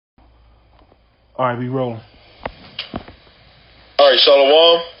All right, we rolling. All right,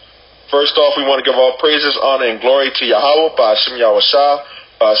 Shalom. First off, we want to give all praises, honor, and glory to Yahweh, Ba'ashem Yahushua,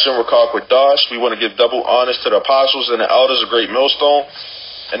 Ba'ashem Rakak Dash. We want to give double honors to the apostles and the elders of Great Millstone,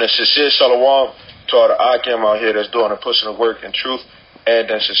 and a sincere Shalom to all the Akim out here that's doing and pushing the work in truth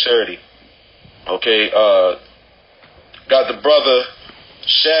and in sincerity. Okay, got the brother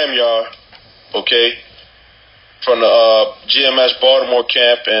Shamyar, okay, from the GMS Baltimore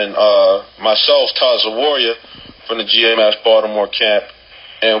camp, and myself, Taza Warrior, from the GMS Baltimore camp.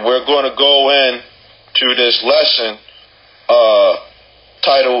 And we're going to go in to this lesson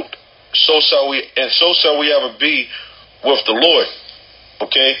titled, So Shall We Ever Be with the Lord.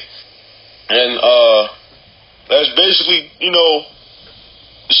 Okay? And that's basically,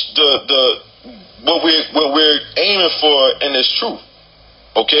 what we're aiming for in this truth.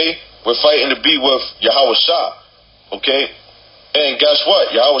 Okay? We're fighting to be with Yahweh Shah. Okay? And guess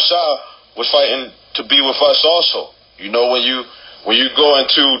what? Yahweh Shah was fighting to be with us also. When you go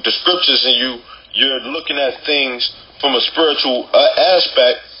into the scriptures and you're looking at things from a spiritual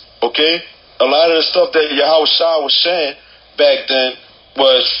aspect, okay, a lot of the stuff that Yahweh Shah was saying back then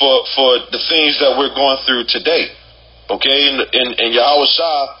was for the things that we're going through today, okay, and Yahweh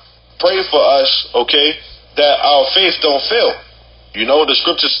Shah pray for us, okay, that our faith don't fail. The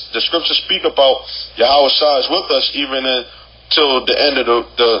scriptures speak about Yahweh Shah is with us even until the end of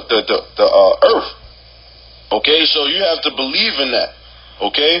the earth. Okay, so you have to believe in that.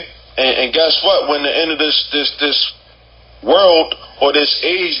 Okay, and guess what? When the end of this world or this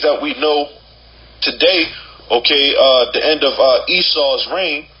age that we know today, okay, the end of Esau's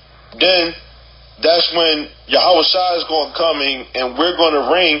reign, then that's when Yahweh Shah is going to come in, and we're going to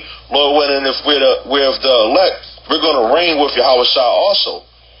reign, Lord willing, if we're of the elect, we're going to reign with Yahweh Shah also.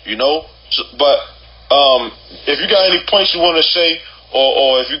 But if you got any points you want to say,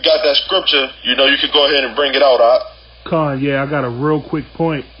 or if you got that scripture, you could go ahead and bring it out. Khan, yeah, I got a real quick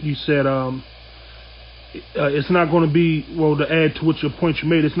point. You said it's not going to be, well, to add to what your point you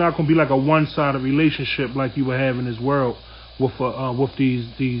made, it's not going to be like a one-sided relationship like you would have in this world with these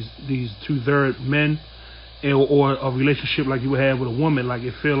 2/3 men, or a relationship like you would have with a woman. Like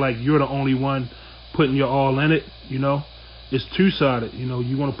it feel like you're the only one putting your all in it. It's two-sided.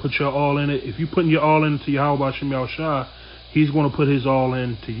 You want to put your all in it. If you're putting your all into Yahweh Ba'ashem Yahushua, He's going to put His all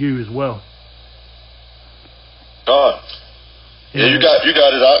in to you as well. Yeah, you got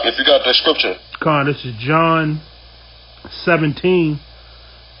it out. If you got the scripture. This is John 17,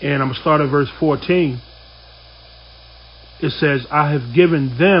 and I'm going to start at verse 14. It says, I have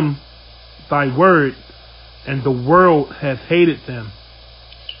given them thy word, and the world hath hated them.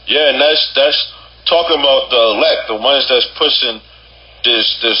 Yeah, and that's talking about the elect, the ones that's pushing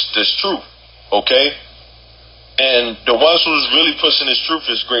this truth. Okay? And the ones who's really pushing this truth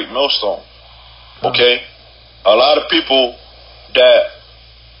is Great Millstone. Okay? A lot of people that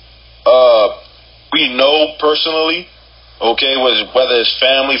we know personally, okay, whether it's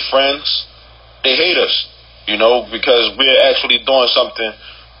family, friends, they hate us, because we're actually doing something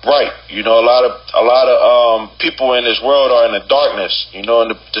right. A lot of people in this world are in the darkness, and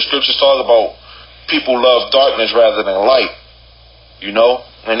the scriptures talk about people love darkness rather than light,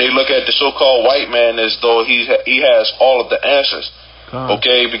 and they look at the so-called white man as though he has all of the answers,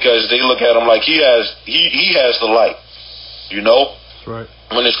 okay, because they look at him like he has the light, That's right.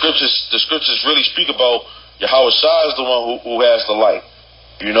 When the scriptures really speak about Yahweh Shah is the one who has the light,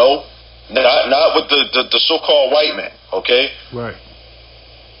 not with the so-called white man, okay? Right.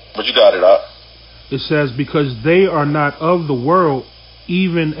 But you got it out. It says, because they are not of the world,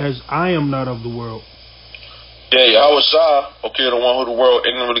 even as I am not of the world. Yeah, Yahweh Shah, okay, the one who the world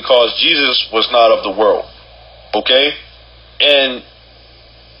ignorantly calls Jesus, was not of the world, okay? And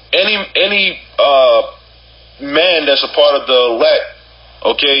any man that's a part of the elect,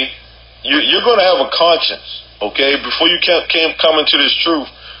 okay, you're going to have a conscience, okay? Before you come into this truth,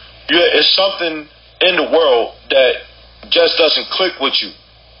 it's something in the world that just doesn't click with you,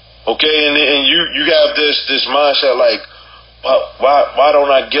 okay? And you have this mindset like, why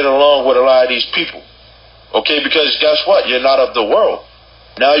don't I get along with a lot of these people? Okay, because guess what? You're not of the world.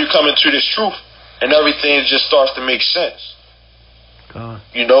 Now you come into this truth, and everything just starts to make sense.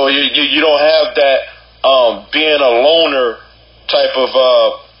 You don't have that being a loner type of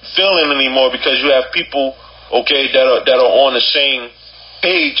feeling anymore, because you have people, okay, that are on the same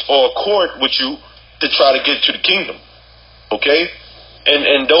page or accord with you to try to get to the kingdom. Okay,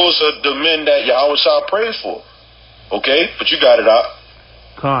 and those are the men that Yahweh Shah prays for. Okay, but you got it out.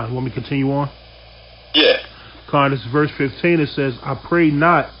 You want me to continue on? Yeah. This is verse 15. It says, I pray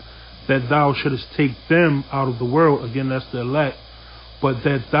not that thou shouldest take them out of the world. Again, that's the elect. but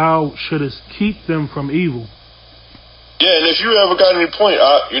that thou shouldest keep them from evil. Yeah, and if you ever got any point,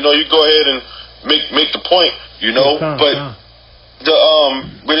 you go ahead and make the point, but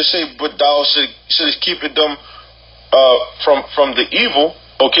where they say, but thou shouldest keep them from the evil.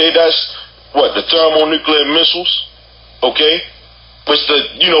 Okay, that's what, the thermonuclear missiles. Okay, which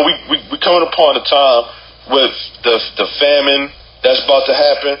we coming upon a time with the famine that's about to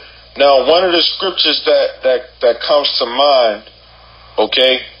happen. Now, one of the scriptures that comes to mind,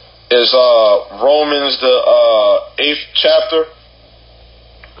 okay, is Romans the 8th chapter,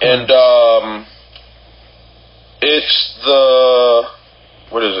 and it's the,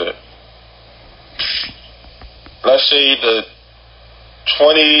 what is it? Let's say the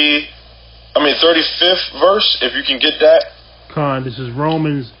 35th verse, if you can get that. This is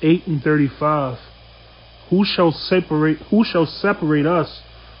Romans 8:35. Who shall separate us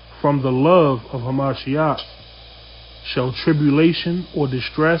from the love of Hamashiach? Shall tribulation or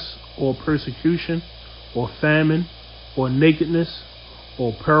distress or persecution or famine or nakedness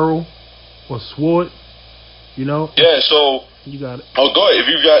or peril or sword? Yeah, so you got it. Oh, go ahead.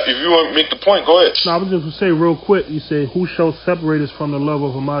 If you want to make the point, go ahead. No, I was just gonna say real quick. You say, "Who shall separate us from the love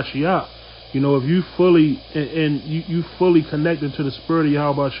of Hamashiach?" If you fully and you fully connected to the spirit of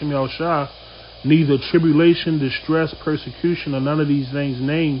Yahweh Shem Yahushua, neither tribulation, distress, persecution, or none of these things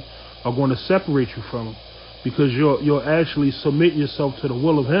named are going to separate you from Him, because you're actually submitting yourself to the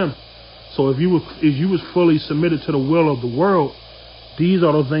will of Him. So if you was fully submitted to the will of the world, these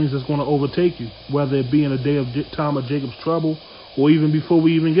are the things that's going to overtake you, whether it be in a time of Jacob's trouble or even before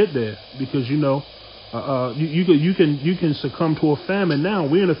we even get there, because you can succumb to a famine now.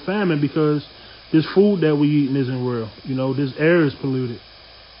 We're in a famine because this food that we eating isn't real. This air is polluted.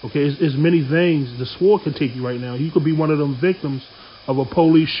 Okay, it's many things. The sword could take you right now. You could be one of them victims of a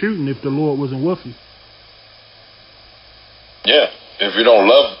police shooting if the Lord wasn't with you. Yeah, if you don't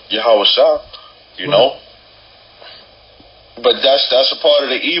love Yahweh Shah, right. But that's a part of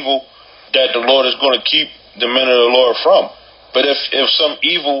the evil that the Lord is going to keep the men of the Lord from. But if some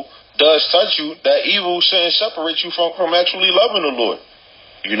evil does touch you, that evil shouldn't separate you from actually loving the Lord.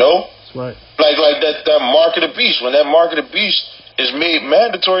 That's right. Like that mark of the beast. When that mark of the beast is made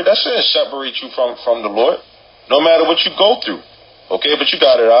mandatory, that shouldn't separate you from the Lord, no matter what you go through. Okay, but you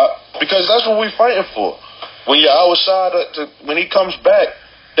got it out, because that's what we're fighting for. When Yahweh Shah, when He comes back,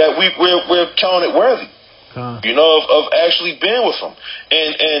 that we're counted worthy. Of actually being with Him,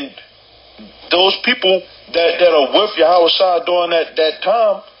 and those people that are with Yahweh Shah during that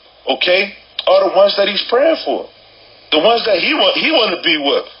time, okay, are the ones that He's praying for, the ones that He want to be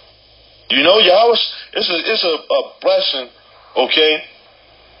with. Yahweh, it's a blessing, okay,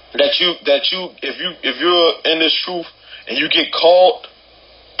 that you if you're in this truth and you get called,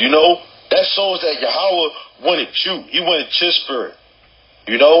 that shows that Yahweh wanted you. He wanted your spirit.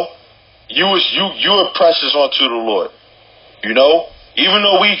 You were precious unto the Lord. Even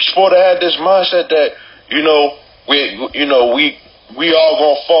though we supposed to have this mindset that we all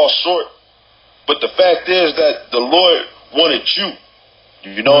gonna fall short, but the fact is that the Lord wanted you.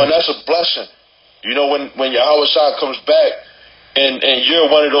 And that's a blessing. When Yahweh Shah comes back and you're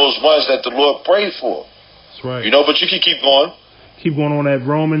one of those ones that the Lord prayed for. That's right. But you can keep going. Keep going on that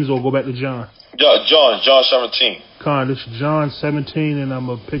Romans, or go back to John. John 17. This is John 17, and I'm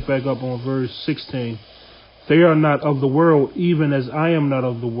going to pick back up on verse 16. They are not of the world, even as I am not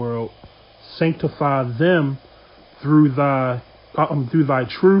of the world. Sanctify them through thy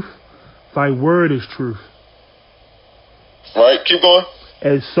truth. Thy word is truth. Right, keep going.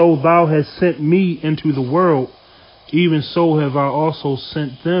 As so thou hast sent me into the world, even so have I also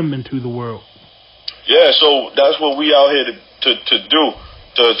sent them into the world. Yeah, so that's what we out here to do,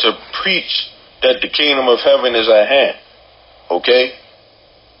 to preach that the kingdom of heaven is at hand. Okay?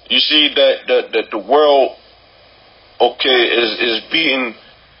 You see that the world, okay, is beating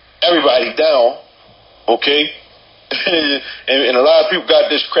everybody down, okay? and a lot of people got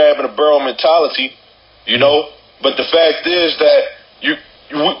this crab in a barrel mentality, but the fact is that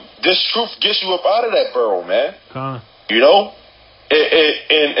this truth gets you up out of that barrel, man.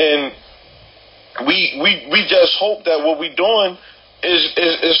 And we just hope that what we're doing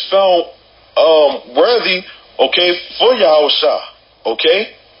is found worthy, okay, for Yahweh Shah,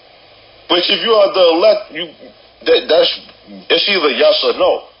 okay? But if you are the elect, it's either yes or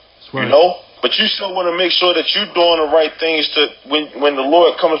no, right. But you still want to make sure that you're doing the right things to when the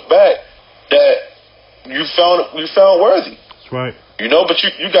Lord comes back, that you found worthy. That's right. But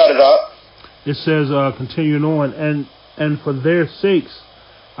you got it out. It says, continuing on, and for their sakes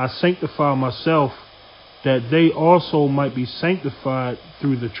I sanctify myself, that they also might be sanctified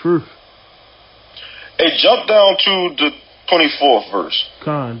through the truth. Hey, jump down to the 24th verse.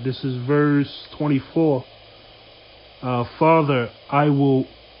 Khan, this is verse 24. Father, I will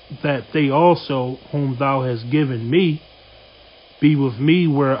that they also, whom thou hast given me, be with me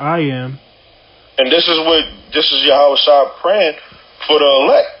where I am. And this is Yahweh Shai praying for the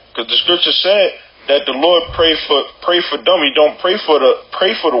elect, because the scripture said that the Lord pray for them. He don't pray for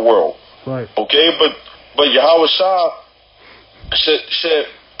the world. Right. Okay, but Yahweh Shai said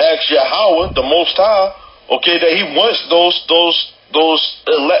ask Yahweh, the Most High, okay, that He wants those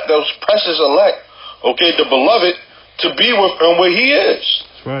elect, those precious elect, okay, the beloved, to be with Him where He is.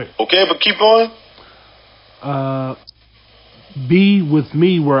 That's right. Okay, but keep going. Be with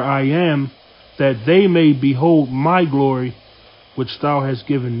me where I am, that they may behold my glory, which thou hast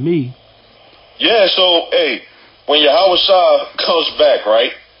given me. Yeah, so, hey, when Yahweh Shai comes back,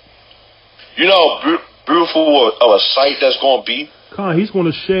 right, you know how beautiful of a sight that's going to be? Khan, He's going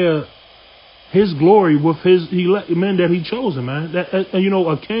to share His glory with His men that He chosen, man. And you know,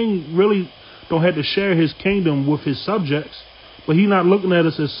 a king really don't have to share his kingdom with his subjects, but He's not looking at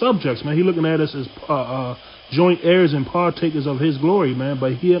us as subjects, man. He's looking at us as joint heirs and partakers of His glory, man.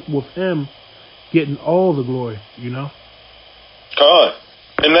 But with Him getting all the glory, you know. God,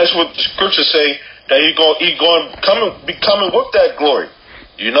 and that's what the scriptures say, that He going be coming with that glory,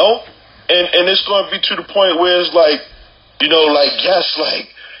 you know. And it's going to be to the point where it's like, you know, like yes,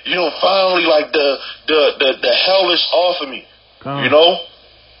 like, you know, finally, like the hell is off of me, you know.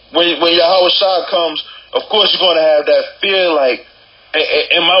 When Yahweh Shai comes, of course you're going to have that fear, like,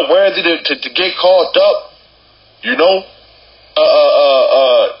 am I worthy to get called up? You know,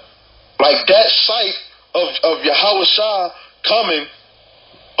 like that sight of Yahweh Shai coming,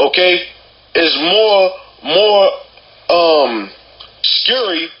 okay, is more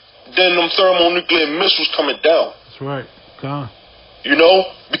scary than them thermonuclear missiles coming down. That's right, God. You know,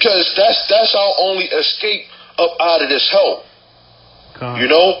 because that's our only escape up out of this hell. God. You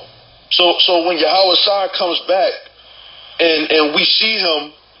know, so when Yahweh Shai comes back and we see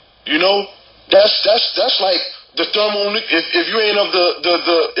Him, you know, that's like the thermonuclear. If you ain't of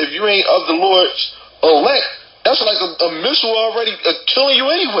if you ain't of the Lord's elect, that's like a missile already killing you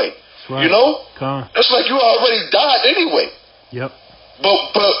anyway. Right. You know, that's like you already died anyway. Yep.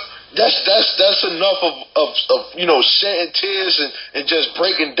 But that's enough of you know, shedding tears and just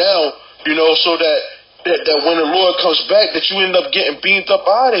breaking down, you know, so that when the Lord comes back, that you end up getting beamed up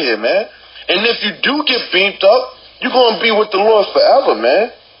out of here, man. And if you do get beamed up, you're gonna be with the Lord forever,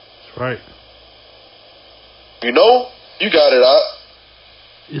 man. That's right. You know, you got it out.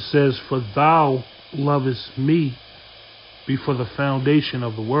 It says, "For thou lovest me before the foundation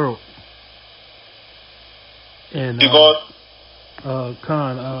of the world." And keep going.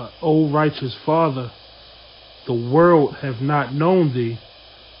 O righteous Father, the world have not known thee,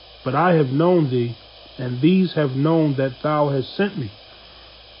 but I have known thee, and these have known that thou hast sent me.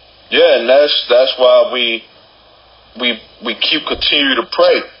 Yeah, and that's why we keep continue to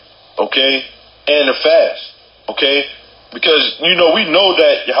pray, okay, and to fast, okay, because you know we know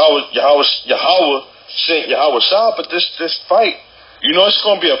that Yahweh sent Yahweh Shai, but this fight, you know, it's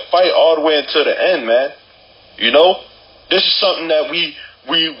gonna be a fight all the way until the end, man. You know, this is something that we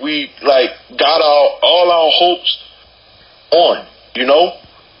like got all our hopes on, you know,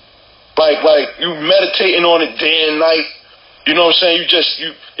 like you meditating on it day and night. You know what I'm saying?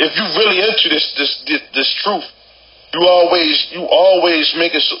 If you really into this truth, you always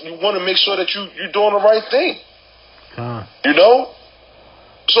make it. You want to make sure that you're doing the right thing. You know.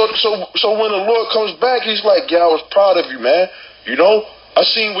 So when the Lord comes back, He's like, "Yeah, I was proud of you, man. You know, I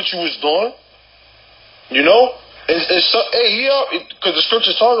seen what you was doing. You know, because the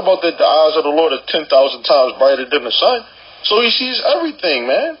scriptures talk about that the eyes of the Lord are 10,000 times brighter than the sun. So He sees everything,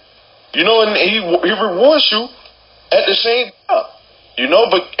 man. You know, and He rewards you at the same time. You know,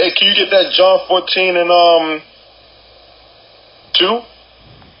 but hey, can you get that John 14 and 2?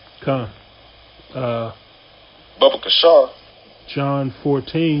 Bubba Kashar. John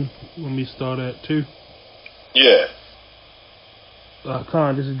 14. Let me start at 2. Yeah.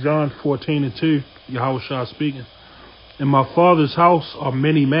 This is John 14 and 2. Yahweh Shai speaking. In my Father's house are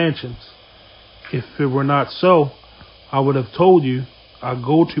many mansions. If it were not so, I would have told you, I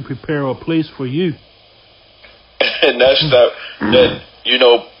go to prepare a place for you. And that's that you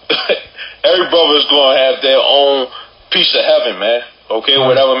know, every brother is going to have their own piece of heaven, man. Okay,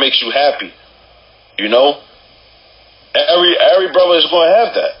 whatever makes you happy. You know, every brother is going to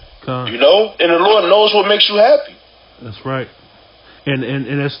have that. You know, and the Lord knows what makes you happy. That's right.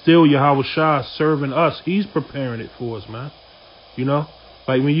 And that's still Yahweh Shai serving us. He's preparing it for us, man. You know,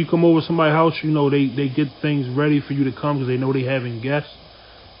 like when you come over to somebody's house, you know, they get things ready for you to come because they know they having guests.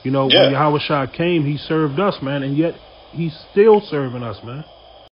 You know, when Yahweh Shai came, He served us, man, and yet he's still serving us, man.